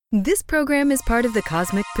This program is part of the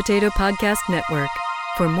Cosmic Potato Podcast Network.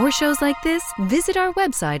 For more shows like this, visit our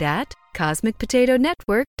website at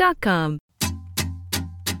cosmicpotatonetwork.com.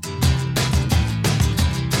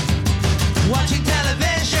 Watching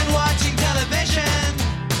television, watching television.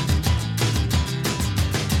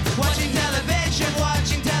 Watching television,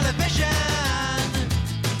 watching television.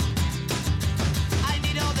 I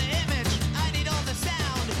need all the image, I need all the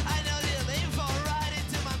sound, I know the info right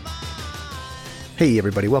into my mind. Hey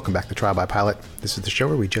everybody, welcome back to Trial by Pilot. This is the show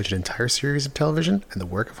where we judge an entire series of television and the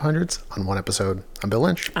work of hundreds on one episode. I'm Bill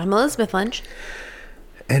Lynch. I'm Elizabeth Lynch.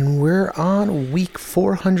 And we're on week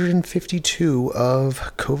 452 of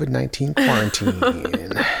COVID-19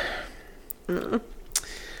 quarantine.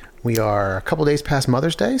 We are a couple days past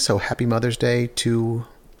Mother's Day, so happy Mother's Day to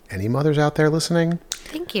any mothers out there listening.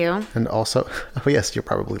 Thank you. And also, oh yes, you're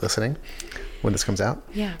probably listening when this comes out.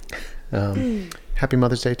 Yeah. Happy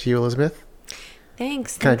Mother's Day to you, Elizabeth.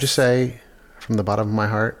 Thanks. Can I just say, from the bottom of my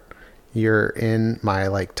heart, you're in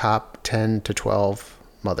my top 10 to 12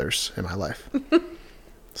 mothers in my life.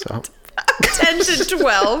 So 10 to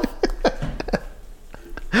 12.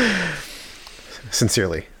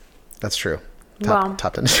 Sincerely, that's true. Top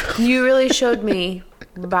 10 to 12. You really showed me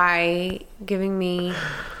by giving me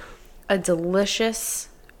a delicious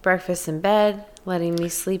breakfast in bed, letting me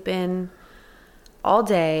sleep in all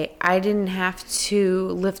day. I didn't have to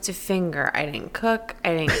lift a finger. I didn't cook.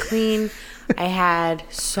 I didn't clean. I had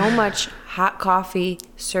so much hot coffee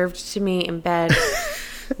served to me in bed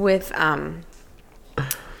with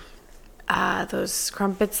those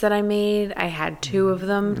crumpets that I made. I had 2 of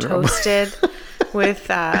them toasted with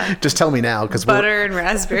just tell me now, because butter and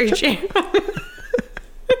raspberry jam.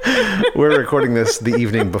 we're recording this the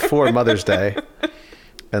evening before Mother's Day,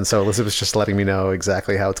 and so Elizabeth's just letting me know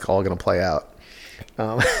exactly how it's all going to play out.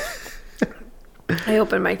 I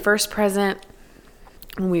opened my first present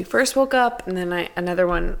when we first woke up, and then another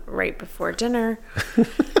one right before dinner.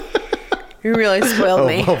 You really spoiled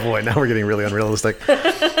me. Oh boy, now we're getting really unrealistic.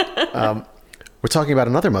 We're talking about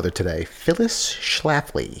another mother today, Phyllis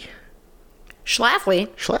Schlafly.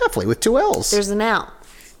 Schlafly with 2 L's. There's an L.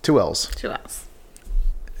 2 L's. 2 L's.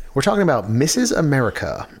 We're talking about Mrs.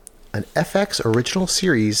 America, an FX original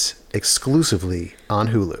series exclusively on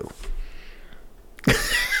Hulu.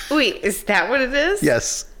 Wait, is that what it is?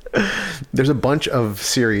 Yes. There's a bunch of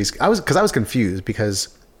series. I was confused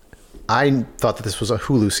because I thought that this was a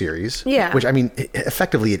Hulu series. Yeah. Which, I mean,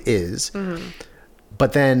 effectively it is. Mm-hmm.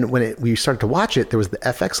 But then when we started to watch it, there was the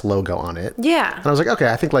FX logo on it. Yeah. And I was like,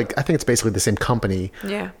 okay, I think it's basically the same company.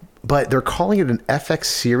 Yeah. But they're calling it an FX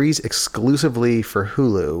series exclusively for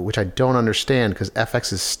Hulu, which I don't understand because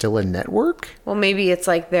FX is still a network. Well, maybe it's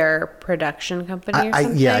like their production company or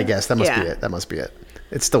something. Yeah, I guess that must be it. That must be it.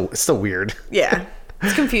 It's still weird. Yeah.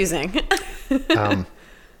 It's confusing.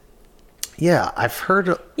 Yeah, I've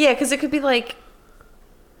heard. Yeah, because it could be like.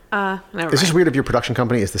 Never mind. It's just weird if your production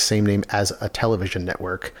company is the same name as a television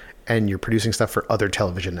network and you're producing stuff for other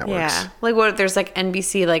television networks. Yeah. Like what if there's like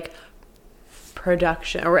NBC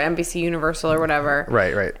production or NBC Universal or whatever.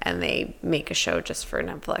 Right. And they make a show just for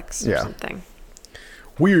Netflix or something.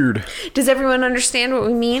 Weird. Does everyone understand what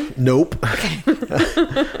we mean? Nope. Okay.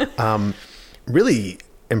 Really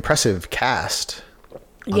impressive cast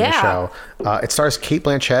on the show. It stars Cate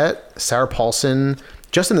Blanchett, Sarah Paulson.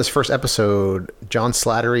 Just in this first episode, John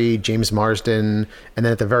Slattery, James Marsden, and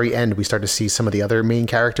then at the very end, we start to see some of the other main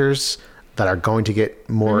characters that are going to get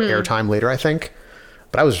more airtime later, I think.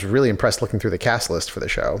 But I was really impressed looking through the cast list for the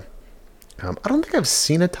show. I don't think I've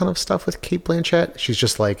seen a ton of stuff with Cate Blanchett. She's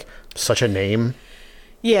just such a name.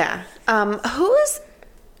 Yeah. Who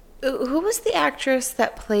was the actress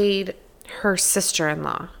that played her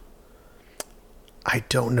sister-in-law? I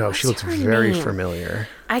don't know. She looks her very name? familiar.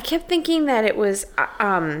 I kept thinking that it was,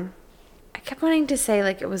 I kept wanting to say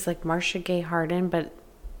it was Marcia Gay Harden, but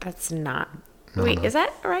that's not. Wait, is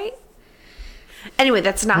that right? Anyway,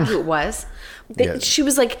 that's not who it was. She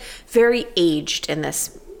was very aged in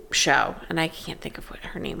this show, and I can't think of what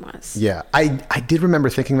her name was. Yeah, I did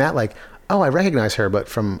remember thinking that, I recognize her, but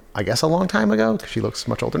from, I guess, a long time ago, because she looks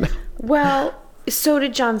much older now. Well, so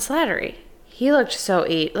did John Slattery. He looked so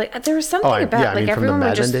aged. There was something about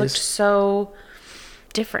everyone just looked so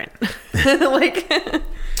different.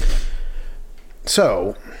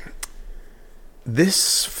 So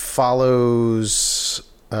this follows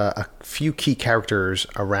a few key characters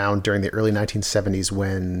around during the early 1970s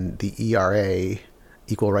when the ERA,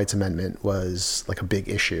 Equal Rights Amendment, was a big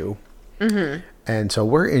issue. Mm-hmm. And so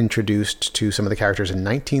we're introduced to some of the characters in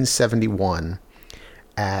 1971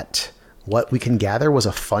 at what we can gather was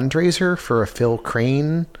a fundraiser for a Phil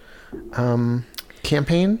Crane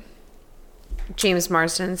campaign. James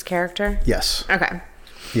Marsden's character? Yes. Okay.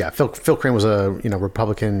 Yeah, Phil Crane was a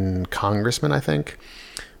Republican congressman, I think,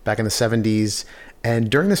 back in the 70s. And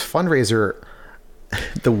during this fundraiser,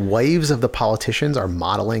 the wives of the politicians are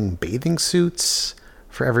modeling bathing suits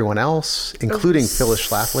for everyone else, including Phyllis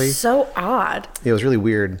Schlafly. So odd. It was really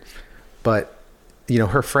weird. But,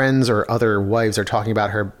 her friends or other wives are talking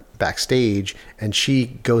about her backstage, and she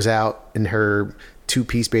goes out in her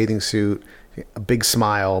two-piece bathing suit, a big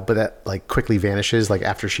smile, but that like quickly vanishes like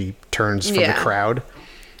after she turns from the crowd,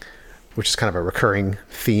 which is kind of a recurring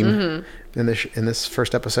theme in this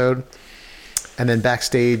first episode. And then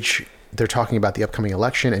backstage, they're talking about the upcoming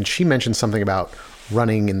election, and she mentions something about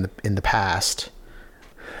running in the past.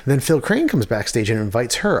 Then Phil Crane comes backstage and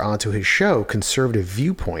invites her onto his show, Conservative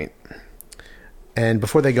Viewpoint. And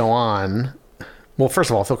before they go on, well, first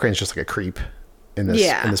of all, Phil Crane's just like a creep in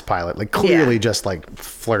this pilot, like clearly just like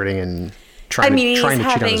flirting and trying to cheat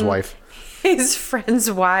on his wife. His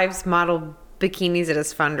friends' wives model bikinis at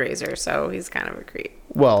his fundraiser, so he's kind of a creep.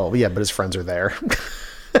 Well, yeah, but his friends are there.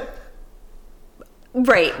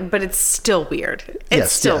 Right, but it's still weird.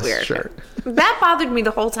 It's still weird. Sure. That bothered me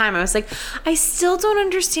the whole time. I was like, I still don't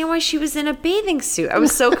understand why she was in a bathing suit. I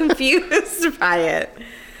was so confused by it.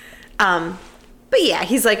 But yeah,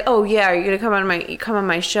 he's like, oh yeah, are you gonna come on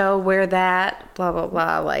my show? Wear that, blah blah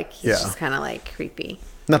blah. Like he's just kind of like creepy.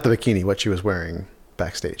 Not the bikini, what she was wearing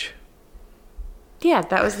backstage. Yeah,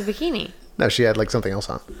 that was the bikini. No, she had like something else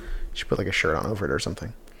on. She put like a shirt on over it or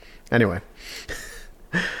something. Anyway,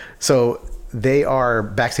 so they are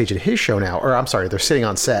backstage at his show now, or I'm sorry, they're sitting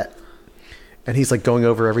on set. And he's like going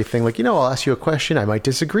over everything like, I'll ask you a question. I might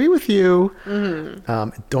disagree with you.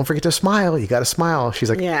 Mm-hmm. Don't forget to smile. You got to smile.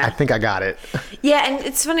 She's like, I think I got it. Yeah. And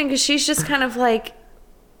it's funny because she's just kind of like,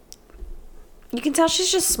 you can tell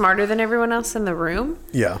she's just smarter than everyone else in the room.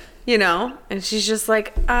 Yeah. And she's just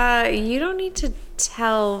like, you don't need to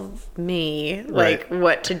tell me like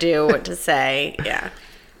what to do, what to say. Yeah.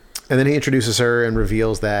 And then he introduces her and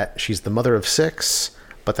reveals that she's the mother of 6.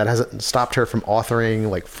 But that hasn't stopped her from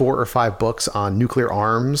authoring like 4 or 5 books on nuclear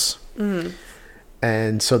arms. Mm.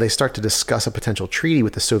 And so they start to discuss a potential treaty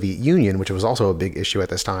with the Soviet Union, which was also a big issue at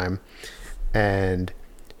this time. And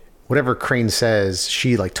whatever Crane says,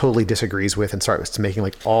 she like totally disagrees with and starts making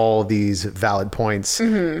like all these valid points.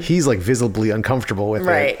 Mm-hmm. He's like visibly uncomfortable with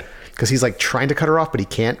it. Because he's like trying to cut her off, but he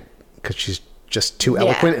can't because she's just too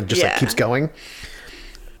eloquent and just like keeps going.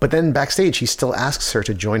 But then backstage, he still asks her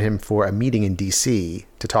to join him for a meeting in D.C.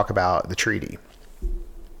 to talk about the treaty.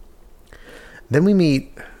 Then we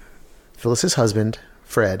meet Phyllis's husband,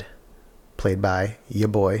 Fred, played by ya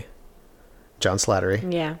boy, John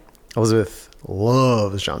Slattery. Yeah. Elizabeth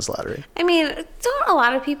loves John Slattery. I mean, don't a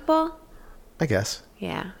lot of people? I guess.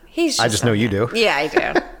 Yeah. He's just I just know you do. Yeah, I do.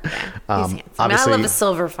 Yeah. He's handsome. I love a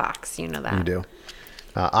silver fox. You know that. You do.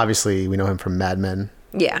 Obviously, we know him from Mad Men.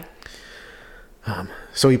 Yeah.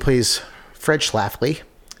 So he plays Fred Schlafly,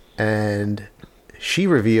 and she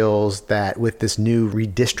reveals that with this new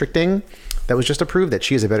redistricting that was just approved, that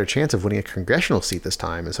she has a better chance of winning a congressional seat this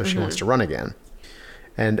time, and so she wants to run again.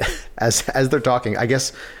 And as they're talking, I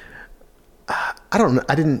guess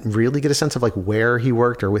I didn't really get a sense of like where he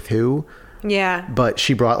worked or with who. Yeah. But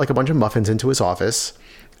she brought like a bunch of muffins into his office,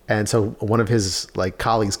 and so one of his like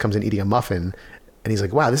colleagues comes in eating a muffin. And he's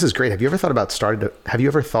like, wow, this is great. Have you ever thought about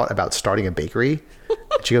starting a bakery?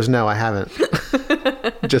 And she goes, no, I haven't.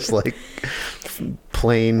 Just like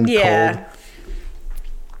plain cold.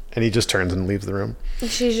 And he just turns and leaves the room.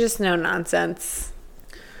 She's just no nonsense.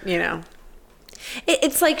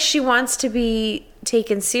 It's like she wants to be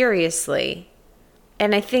taken seriously.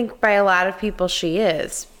 And I think by a lot of people she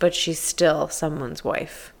is, but she's still someone's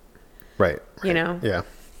wife. Right. Yeah.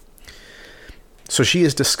 So she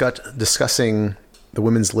is discussing the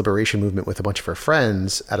women's liberation movement with a bunch of her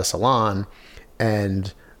friends at a salon,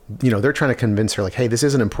 and they're trying to convince her like, hey, this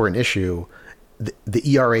is an important issue. The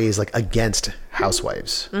ERA is like against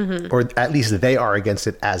housewives, or at least they are against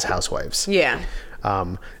it as housewives. Yeah.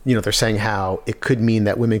 They're saying how it could mean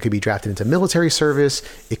that women could be drafted into military service.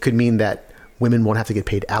 It could mean that women won't have to get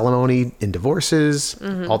paid alimony in divorces,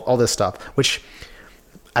 all this stuff, which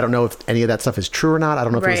I don't know if any of that stuff is true or not. I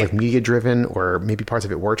don't know if it was like media driven or maybe parts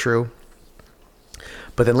of it were true.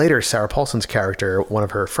 But then later, Sarah Paulson's character, one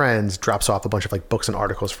of her friends, drops off a bunch of like books and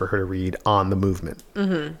articles for her to read on the movement.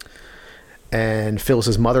 Mm-hmm. And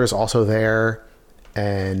Phyllis's mother is also there.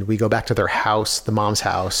 And we go back to their house, the mom's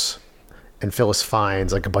house. And Phyllis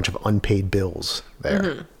finds like a bunch of unpaid bills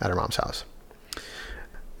there at her mom's house.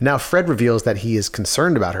 Now Fred reveals that he is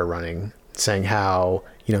concerned about her running, saying how,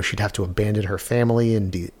 she'd have to abandon her family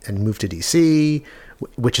and move to DC,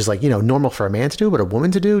 which is like, normal for a man to do, but a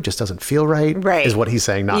woman to do just doesn't feel right. Right. Is what he's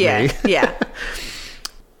saying, not Yeah. me. Yeah.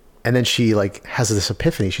 And then she like has this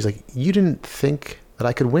epiphany. She's like, you didn't think that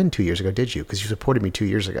I could win 2 years ago, did you? Because you supported me 2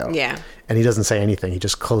 years ago. Yeah. And he doesn't say anything. He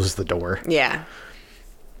just closes the door. Yeah.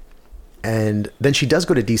 And then she does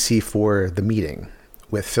go to DC for the meeting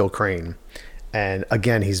with Phil Crane. And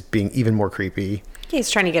again, he's being even more creepy. He's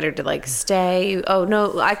trying to get her to like stay. Oh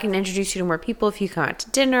no, I can introduce you to more people if you come out to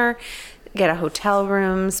dinner, get a hotel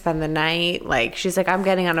room, spend the night. Like she's like, I'm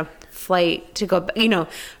getting on a flight to go.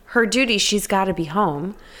 Her duty, she's got to be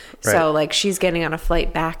home. Right. So like she's getting on a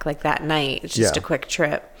flight back like that night. It's just Yeah. a quick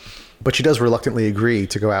trip. But she does reluctantly agree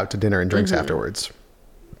to go out to dinner and drinks afterwards.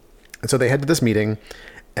 And so they head to this meeting,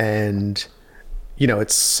 and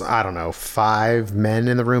it's, I don't know, 5 men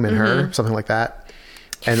in the room and her, something like that.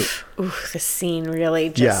 And Ooh, the scene really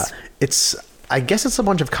just. yeah, I guess it's a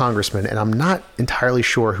bunch of congressmen, and I'm not entirely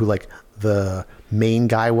sure who like the main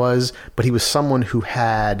guy was, but he was someone who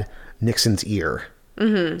had Nixon's ear.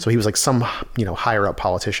 Mm-hmm. So he was like some, higher up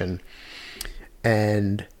politician.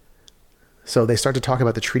 And so they start to talk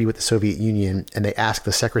about the treaty with the Soviet Union, and they ask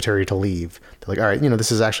the secretary to leave. They're like, all right,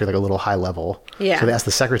 this is actually like a little high level. Yeah. So they ask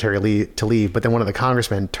the secretary to leave, but then one of the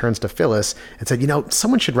congressmen turns to Phyllis and said,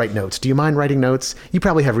 someone should write notes. Do you mind writing notes? You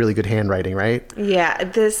probably have really good handwriting, right? Yeah,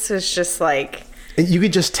 this was just like. And you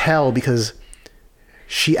could just tell because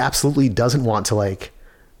she absolutely doesn't want to like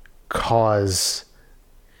cause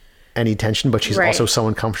any tension, but she's Right. also so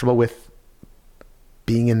uncomfortable with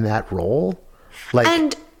being in that role. Like,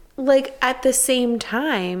 And like at the same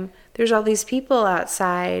time, there's all these people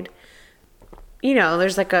outside.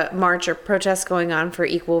 There's like a march or protest going on for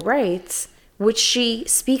equal rights, which she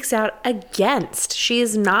speaks out against. She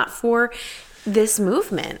is not for this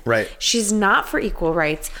movement. Right. She's not for equal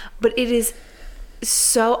rights, but it is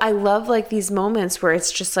so, I love like these moments where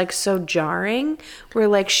it's just like so jarring, where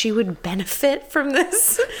like she would benefit from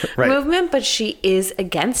this Right. movement, but she is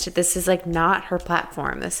against it. This is like not her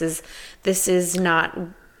platform. This is not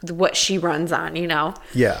what she runs on,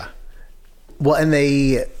 yeah. Well, and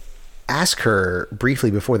they ask her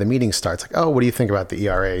briefly before the meeting starts, like, oh, what do you think about the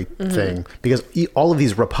ERA thing? Because all of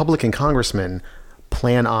these Republican congressmen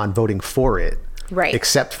plan on voting for it. Right.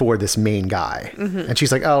 Except for this main guy. And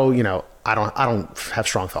she's like, oh, I don't have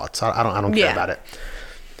strong thoughts. I don't care Yeah. about it.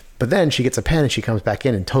 But then she gets a pen and she comes back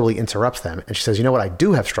in and totally interrupts them. And she says, you know what? I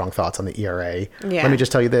do have strong thoughts on the ERA. Yeah. Let me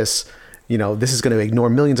just tell you this. This is going to ignore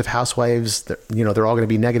millions of housewives. They're all going to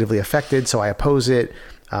be negatively affected. So I oppose it.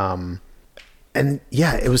 And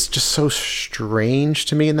yeah, it was just so strange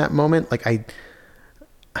to me in that moment. Like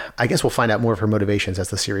I guess we'll find out more of her motivations as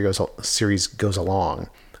the series goes along.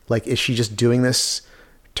 Like, is she just doing this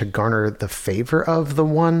to garner the favor of the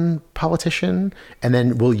one politician, and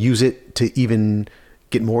then we'll use it to even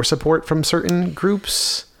get more support from certain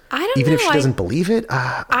groups? I don't even know. if she doesn't believe it.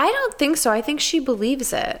 I don't think so. I think she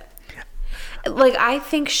believes it. Like, I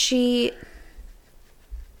think she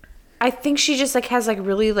just like has like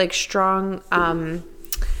really like strong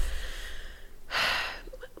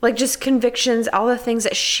like just convictions, all the things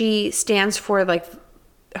that she stands for, like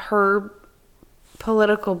her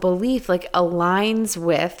political belief like aligns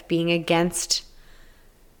with being against.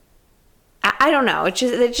 I don't know. It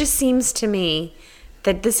just seems to me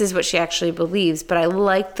that this is what she actually believes, but I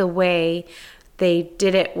like the way they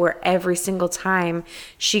did it where every single time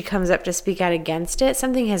she comes up to speak out against it,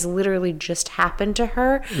 something has literally just happened to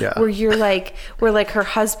her. Yeah. where her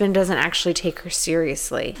husband doesn't actually take her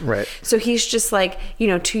seriously. Right. So he's just like,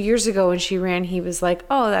 2 years ago when she ran, he was like,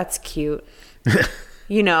 oh, that's cute.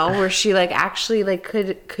 Where she like actually like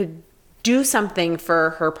could do something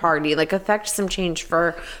for her party, like affect some change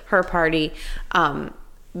for her party,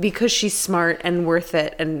 because she's smart and worth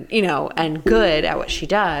it and, and good at what she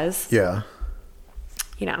does. Yeah.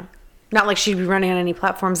 Not like she'd be running on any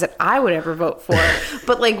platforms that I would ever vote for,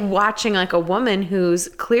 but like watching like a woman who's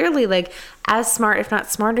clearly like as smart, if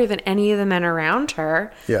not smarter than any of the men around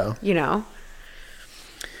her. Yeah. You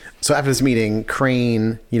So after this meeting,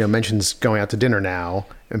 Crane, mentions going out to dinner now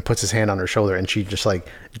and puts his hand on her shoulder, and she just like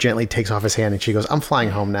gently takes off his hand and she goes, I'm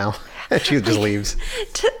flying home now. And she just leaves.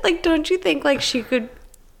 Like, don't you think like she could,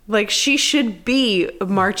 like she should be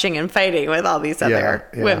marching and fighting with all these other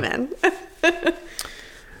Yeah. women?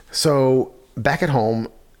 So back at home,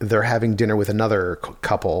 they're having dinner with another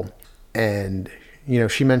couple, and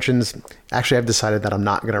she mentions, actually, I've decided that I'm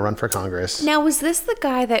not going to run for Congress. Now, was this the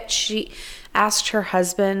guy that she asked her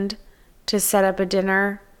husband to set up a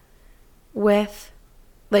dinner with,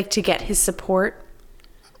 like to get his support?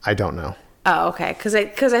 I don't know. Oh, okay. Because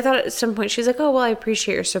I thought at some point she's like, oh, well, I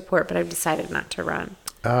appreciate your support, but I've decided not to run.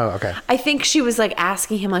 Oh, okay. I think she was like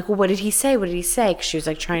asking him like, well, what did he say? What did he say? 'Cause she was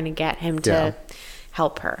like trying to get him to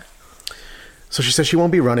help her. So she says she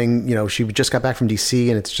won't be running. You know, she just got back from DC,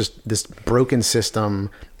 and it's just this broken system,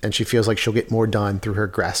 and she feels like she'll get more done through her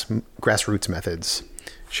grassroots methods.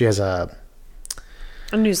 She has a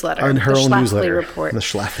newsletter, her the own Schlafly newsletter, report. the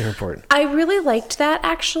Schlafly report. I really liked that,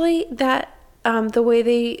 actually, that the way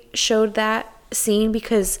they showed that scene,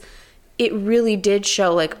 because it really did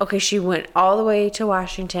show, like, okay, she went all the way to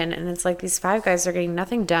Washington, and it's like these 5 guys are getting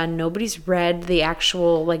nothing done. Nobody's read the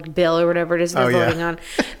actual like bill or whatever it is they're voting on.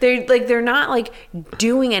 They're not like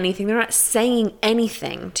doing anything. They're not saying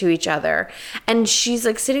anything to each other. And she's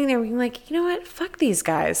like sitting there being like, you know what? Fuck these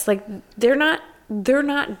guys. Like they're not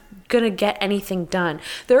gonna get anything done.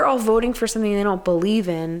 They're all voting for something they don't believe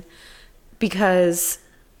in because,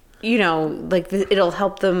 you know, like it'll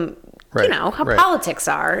help them. Right, you know how right. politics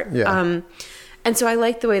are. Yeah. And so I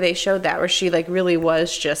like the way they showed that, where she like really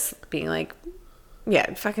was just being like,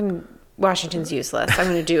 yeah, fucking Washington's useless. I'm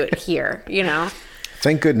going to do it here, you know?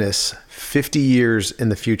 Thank goodness, 50 years in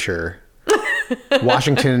the future,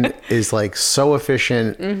 Washington is like so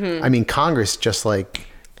efficient. I mean, Congress just like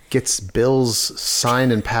gets bills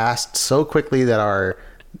signed and passed so quickly that are,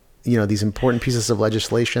 you know, these important pieces of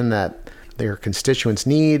legislation that their constituents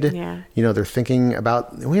need. Yeah. You know, they're thinking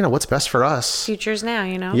about, you know, what's best for us. Futures now,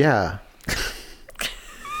 you know? Yeah.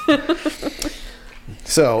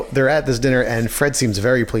 So they're at this dinner, and Fred seems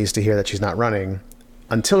very pleased to hear that she's not running,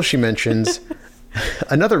 until she mentions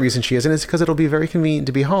another reason she isn't is because it'll be very convenient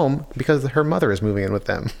to be home because her mother is moving in with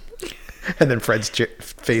them. And then Fred's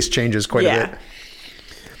face changes quite a bit.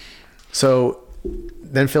 So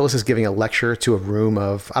then Phyllis is giving a lecture to a room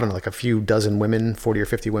of, I don't know, like a few dozen women, 40 or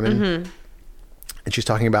 50 women. And she's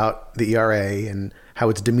talking about the ERA and how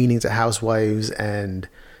it's demeaning to housewives. And,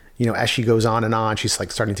 you know, as she goes on, she's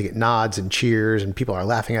like starting to get nods and cheers, and people are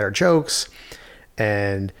laughing at her jokes.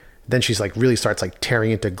 And then she's like really starts like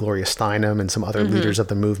tearing into Gloria Steinem and some other leaders of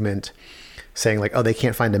the movement, saying like, oh, they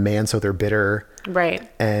can't find a man, so they're bitter. Right.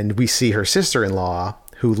 And we see her sister-in-law,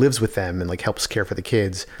 who lives with them and like helps care for the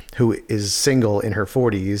kids, who is single in her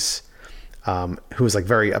 40s, who is like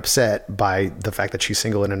very upset by the fact that she's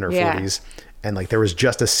single and in her 40s. And like there was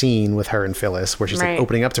just a scene with her and Phyllis where she's like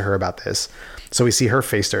opening up to her about this. So we see her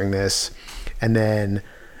face during this. And then,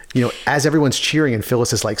 you know, as everyone's cheering and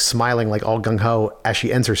Phyllis is like smiling like all gung-ho, as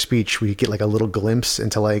she ends her speech, we get like a little glimpse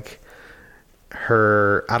into like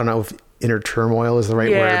her, I don't know if inner turmoil is the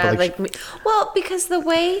right word, but like well, because the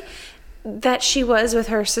way that she was with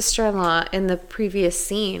her sister-in-law in the previous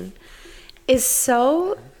scene is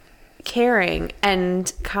so caring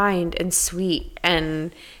and kind and sweet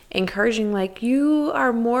and encouraging. Like, you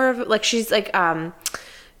are more of like, she's like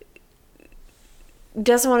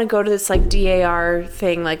doesn't want to go to this like DAR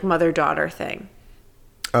thing, like mother-daughter thing.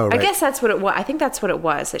 Oh, right. I guess that's what it was. I think that's what it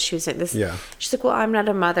was, that she was saying this. Yeah. She's like, well, I'm not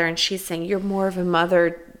a mother. And she's saying, you're more of a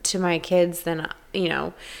mother to my kids than, you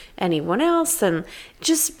know, anyone else. And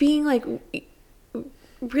just being like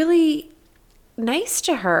really nice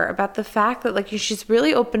to her about the fact that like she's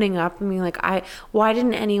really opening up and being like, why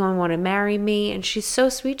didn't anyone want to marry me? And she's so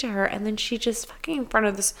sweet to her. And then she just fucking in front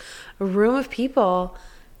of this room of people,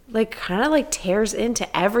 like kind of like tears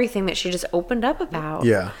into everything that she just opened up about.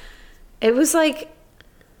 Yeah. It was like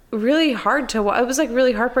really hard to watch. It was like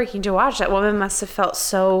really heartbreaking to watch. That woman must have felt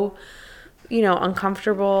so, you know,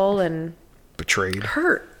 uncomfortable and betrayed,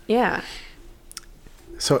 hurt. Yeah.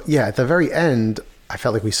 So yeah, at the very end, I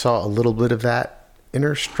felt like we saw a little bit of that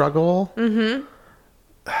inner struggle. Mm-hmm.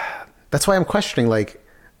 That's why I'm questioning, like,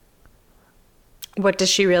 what does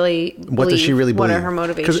she really believe? What does she really believe? What are her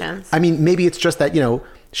motivations? I mean, maybe it's just that, you know,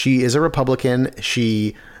 she is a Republican.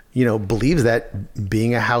 She, you know, believes that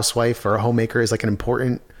being a housewife or a homemaker is like an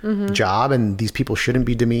important job, and these people shouldn't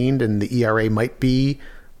be demeaned, and the ERA might be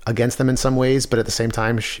against them in some ways. But at the same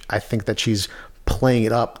time, I think that she's playing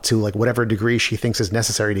it up to like whatever degree she thinks is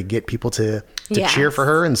necessary to get people to cheer for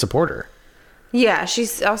her and support her. Yeah, she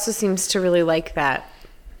also seems to really like that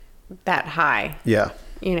high. Yeah.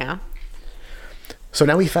 You know. So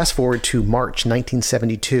now we fast forward to March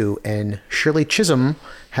 1972, and Shirley Chisholm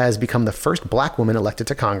has become the first black woman elected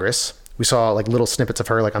to Congress. We saw like little snippets of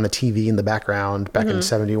her like on the TV in the background back in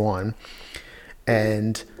 71.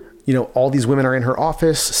 And, you know, all these women are in her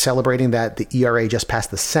office celebrating that the ERA just passed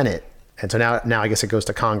the Senate. And so now I guess it goes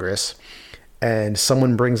to Congress, and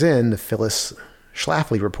someone brings in the Phyllis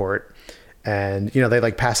Schlafly report, and, you know, they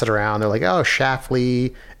like pass it around. They're like, oh,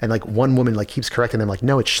 Schlafly. And like one woman like keeps correcting them, like,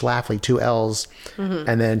 no, it's Schlafly, 2 L's. Mm-hmm.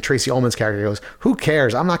 And then Tracy Ullman's character goes, who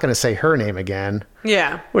cares? I'm not going to say her name again.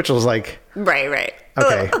 Yeah. Which was like, right.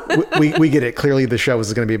 okay, we get it. Clearly the show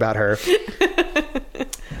is going to be about her.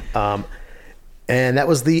 And that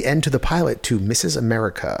was the end to the pilot to Mrs.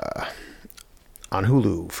 America on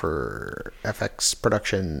Hulu for FX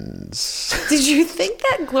Productions. Did you think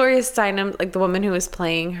that Gloria Steinem, like the woman who was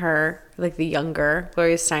playing her, like the younger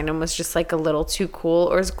Gloria Steinem, was just like a little too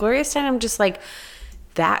cool? Or is Gloria Steinem just like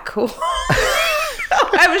that cool?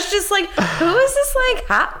 I was just like, who is this like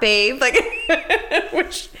hot babe? Like,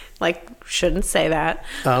 which like shouldn't say that.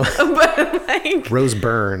 But like Rose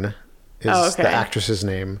Byrne is the actress's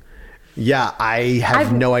name. Yeah, I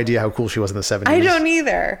have no idea how cool she was in the 70s. I don't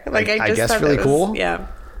either. Like I just guess thought really that was, cool. Yeah.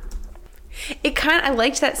 It kind of, I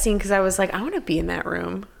liked that scene because I was like, I want to be in that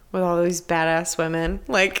room with all these badass women.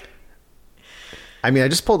 Like, I mean, I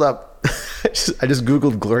just pulled up, I just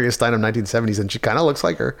Googled Gloria Steinem 1970s and she kind of looks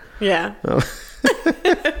like her. yeah. Oh.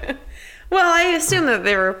 Well, I assume that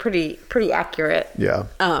they were pretty accurate. Yeah.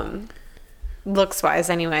 Looks wise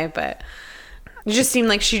anyway, but it just seemed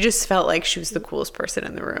like she just felt like she was the coolest person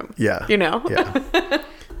in the room. Yeah. You know? Yeah.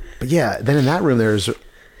 But yeah, then in that room,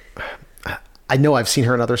 I know I've seen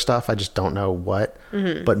her in other stuff. I just don't know what.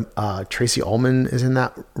 Mm-hmm. But Tracy Ullman is in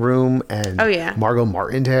that room. And Margot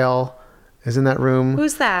Martindale is in that room.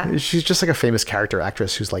 Who's that? She's just like a famous character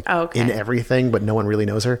actress who's like okay. in everything, but no one really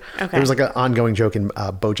knows her. Okay. There was like an ongoing joke in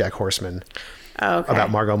BoJack Horseman about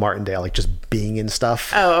Margot Martindale, like just being in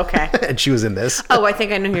stuff. Oh, okay. And she was in this. Oh, I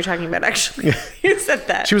think I know who you're talking about, actually. You said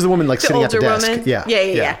that. She was the woman like sitting at the desk. Woman? Yeah.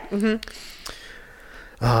 Yeah. Mm-hmm.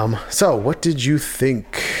 So what did you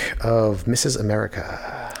think of Mrs.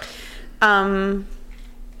 America? I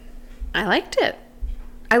liked it.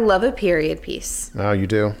 I love a period piece. Oh, you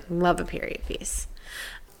do? Love a period piece.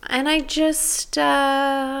 And I just,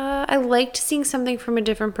 I liked seeing something from a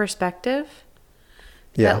different perspective.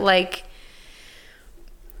 Yeah. That, like,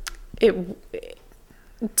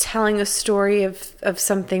 telling a story of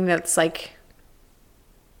something that's, like,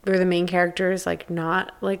 where the main character is, like,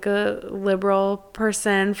 not, like, a liberal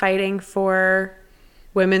person fighting for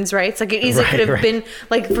women's rights. Like, it easily could have been,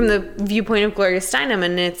 like, from the viewpoint of Gloria Steinem,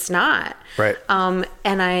 and it's not. Right. And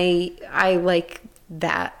I like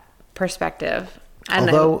that perspective. And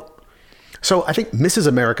so I think Mrs.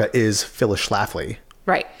 America is Phyllis Schlafly.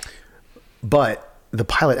 Right. But the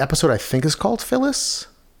pilot episode, I think, is called Phyllis.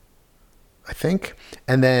 I think.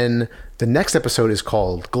 And then the next episode is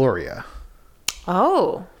called Gloria.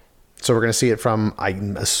 Oh. So we're going to see it from,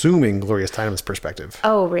 I'm assuming, Gloria Steinem's perspective.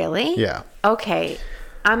 Oh, really? Yeah. Okay.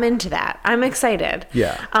 I'm into that. I'm excited.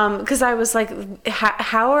 Yeah. Because I was like,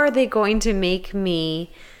 how are they going to make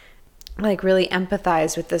me like really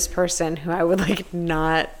empathize with this person who I would like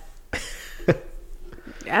not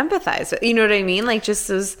empathize with? You know what I mean? Like just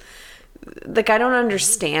as like, I don't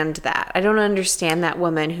understand that. I don't understand that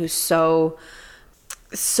woman who's so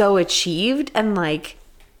achieved and like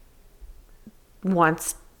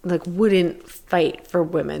wouldn't fight for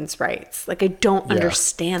women's rights. Like I don't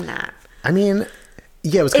understand that. I mean,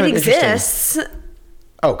 yeah, it was kind of exists. Interesting.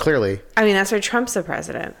 Oh, clearly. I mean, that's why Trump's the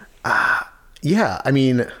president. Yeah, I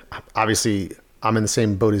mean, obviously, I'm in the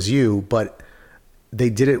same boat as you, but they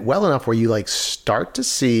did it well enough where you like start to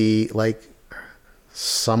see like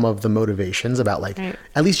some of the motivations about like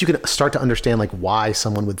at least you can start to understand like why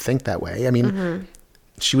someone would think that way. I mean,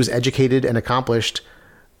 she was educated and accomplished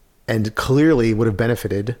and clearly would have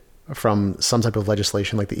benefited from some type of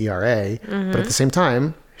legislation like the ERA, but at the same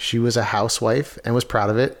time, she was a housewife and was proud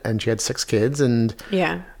of it, and she had 6 kids, and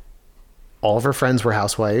all of her friends were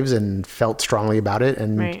housewives and felt strongly about it,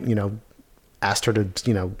 and you know, asked her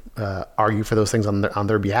to argue for those things on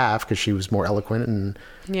their behalf because she was more eloquent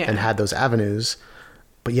and had those avenues.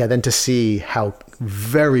 But yeah, then to see how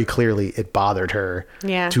very clearly it bothered her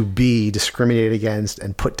to be discriminated against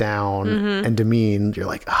and put down and demeaned, you're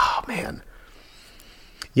like, oh man.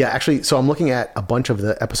 Yeah, actually, so I'm looking at a bunch of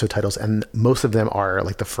the episode titles, and most of them are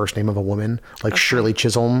like the first name of a woman. Like Shirley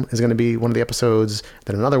Chisholm is going to be one of the episodes,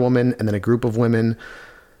 then another woman, and then a group of women,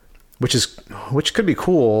 which could be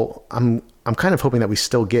cool. I'm kind of hoping that we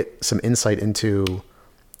still get some insight into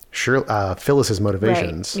Phyllis's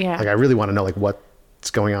motivations. Right, yeah. Like I really want to know like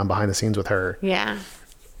what's going on behind the scenes with her. Yeah.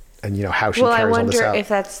 And you know how she carries all this out. I wonder if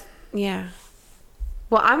that's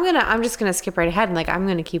Well, I'm just gonna skip right ahead and like I'm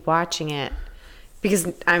gonna keep watching it.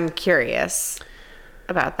 Because I'm curious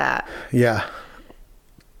about that. Yeah.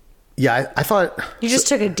 Yeah, I thought... You just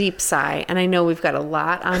took a deep sigh, and I know we've got a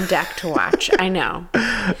lot on deck to watch. I know.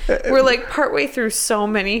 We're like partway through so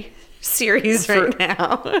many series right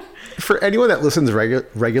now. For anyone that listens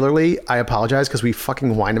regularly, I apologize because we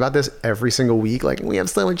fucking whine about this every single week. Like, we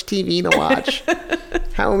have so much TV to watch.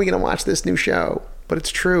 How are we going to watch this new show? But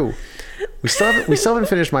it's true. We still haven't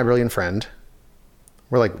finished My Brilliant Friend.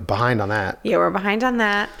 We're like behind on that. Yeah, we're behind on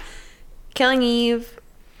that. Killing Eve.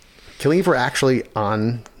 Killing Eve, we're actually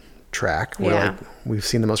on track. Yeah. We've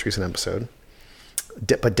seen the most recent episode.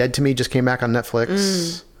 But Dead to Me just came back on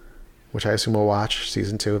Netflix, which I assume we'll watch.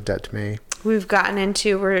 Season 2 of Dead to Me. We're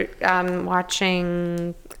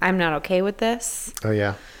watching I'm Not Okay With This. Oh,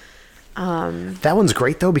 yeah. That one's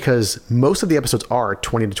great, though, because most of the episodes are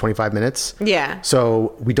 20 to 25 minutes. Yeah.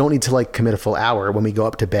 So we don't need to, like, commit a full hour. When we go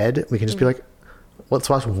up to bed, we can just be like, let's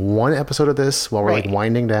watch one episode of this while we're, Right. like,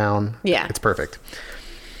 winding down. Yeah. It's perfect.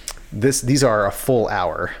 These are a full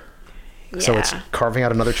hour. So it's Yeah. carving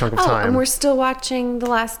out another chunk of Oh, time. and we're still watching The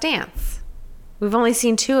Last Dance. We've only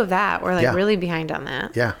seen 2 of that. We're like Yeah. really behind on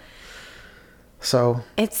that. Yeah. So,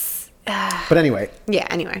 It's but anyway, yeah.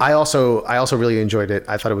 Anyway, I also really enjoyed it.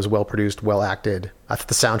 I thought it was well produced, well acted. I thought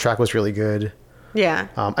the soundtrack was really good. yeah.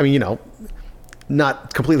 I mean,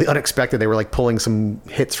 not completely unexpected. They were like pulling some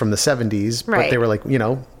hits from the 70s, but Right. they were like,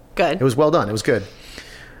 Good. It was well done. It was good.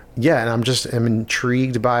 Yeah, and I'm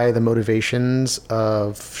intrigued by the motivations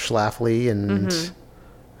of Schlafly and Mm-hmm.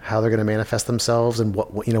 how they're going to manifest themselves and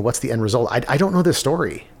what's the end result. I don't know this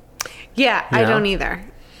story. Yeah, I know? don't either.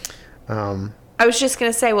 I was just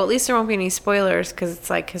gonna say, well, at least there won't be any spoilers because it's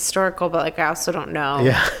like historical, but like I also don't know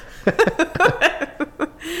Yeah.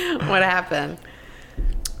 what happened.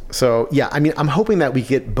 So, yeah, I mean, I'm hoping that we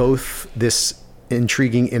get both this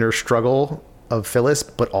intriguing inner struggle of Phyllis,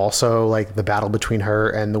 but also like the battle between her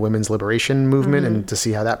and the women's liberation movement, and to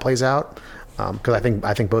see how that plays out. Because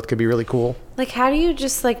I think both could be really cool. Like, how do you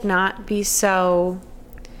just like not be so?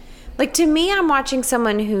 Like, to me, I'm watching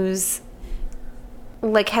someone who's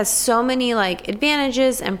like has so many like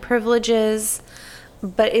advantages and privileges,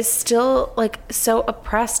 but is still like so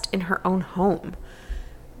oppressed in her own home.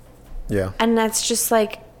 Yeah. And that's just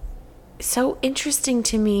like so interesting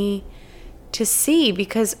to me to see,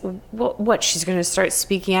 because what she's going to start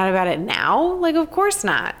speaking out about it now? Like, of course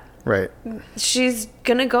not. Right. She's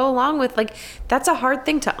going to go along with, like, that's a hard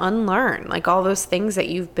thing to unlearn. Like, all those things that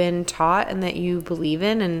you've been taught and that you believe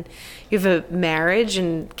in, and you have a marriage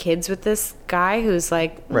and kids with this guy who's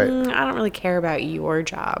like, Right. I don't really care about your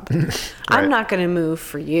job. Right. I'm not going to move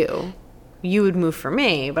for you. You would move for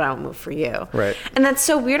me, but I won't move for you. Right. And that's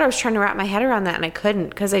so weird. I was trying to wrap my head around that and I couldn't,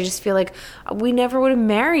 because I just feel like we never would have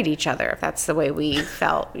married each other if that's the way we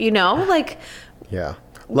felt, Like, Yeah.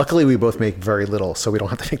 Luckily, we both make very little, so we don't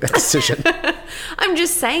have to make that decision. I'm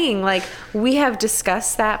just saying, like, we have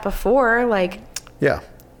discussed that before, like, Yeah.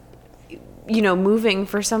 moving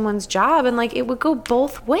for someone's job, and like it would go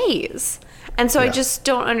both ways. And so I Yeah. just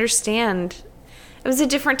don't understand. It was a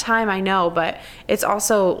different time, I know, but it's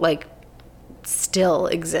also like still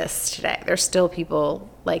exists today. There's still people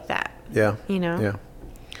like that. Yeah. Yeah.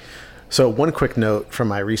 So one quick note from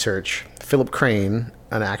my research: Philip Crane,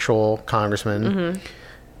 an actual congressman,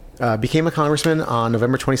 became a congressman on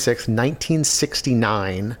November 26th,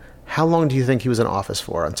 1969. How long do you think he was in office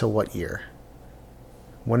for? Until what year?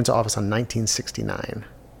 Went into office on 1969.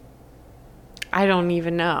 I don't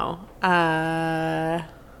even know.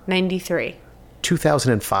 93.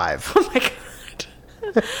 2005. Oh my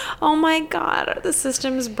god. Oh my god, the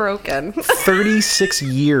system's broken. 36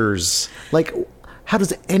 years. Like, how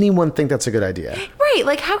does anyone think that's a good idea? Right,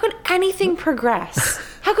 like how could anything progress?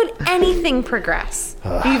 How could anything progress?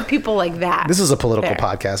 You have people like that. This is a political there.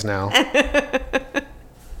 podcast now.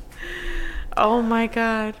 Oh my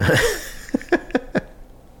god.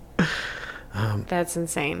 That's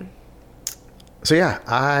insane. So yeah,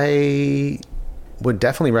 I would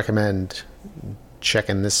definitely recommend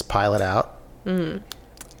checking this pilot out.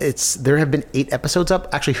 There have been 8 episodes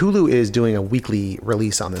up. Actually, Hulu is doing a weekly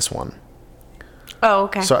release on this one. Oh,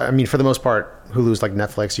 okay. So, I mean, for the most part, Hulu's like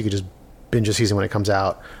Netflix. You could just binge a season when it comes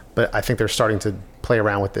out. But I think they're starting to play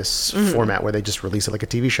around with this format where they just release it like a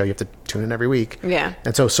TV show. You have to tune in every week. Yeah.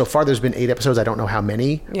 And so far there's been 8 episodes. I don't know how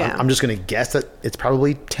many. Yeah. I'm just going to guess that it's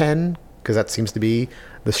probably 10, because that seems to be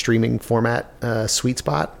the streaming format sweet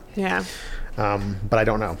spot. Yeah. But I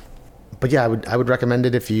don't know. But yeah, I would recommend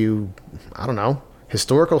it if you, I don't know,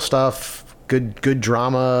 historical stuff, good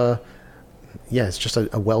drama. Yeah, it's just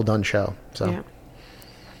a well done show. So Yeah.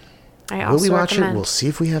 I will also we watch recommend. it? We'll see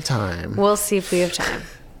if we have time. We'll see if we have time.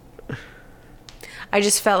 I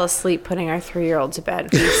just fell asleep putting our 3-year-old to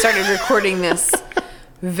bed. We started recording this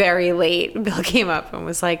very late. Bill came up and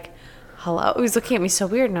was like, hello. He was looking at me so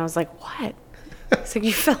weird, and I was like, what? He's like,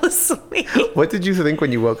 you fell asleep. What did you think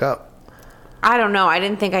when you woke up? I don't know. I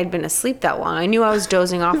didn't think I'd been asleep that long. I knew I was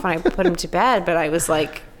dozing off when I put him to bed, but I was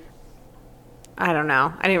like, I don't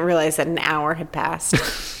know. I didn't realize that an hour had passed.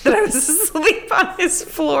 That I was asleep on his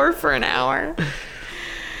floor for an hour.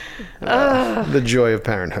 The joy of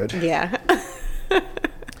parenthood. Yeah.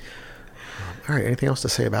 All right, anything else to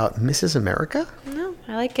say about Mrs. America? No,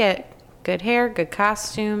 I like it. Good hair, good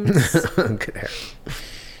costumes. Good hair. All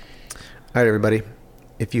right, everybody.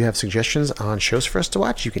 If you have suggestions on shows for us to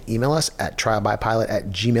watch, you can email us at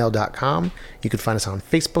trialbypilot@gmail.com. You can find us on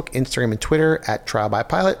Facebook, Instagram, and Twitter at Trial by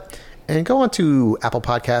Pilot. And go on to Apple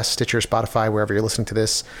Podcasts, Stitcher, Spotify, wherever you're listening to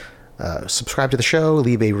this. Subscribe to the show,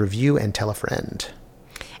 leave a review, and tell a friend.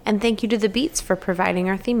 And thank you to the Beats for providing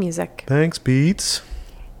our theme music. Thanks, Beats.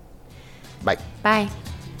 Bye. Bye.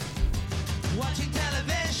 Watching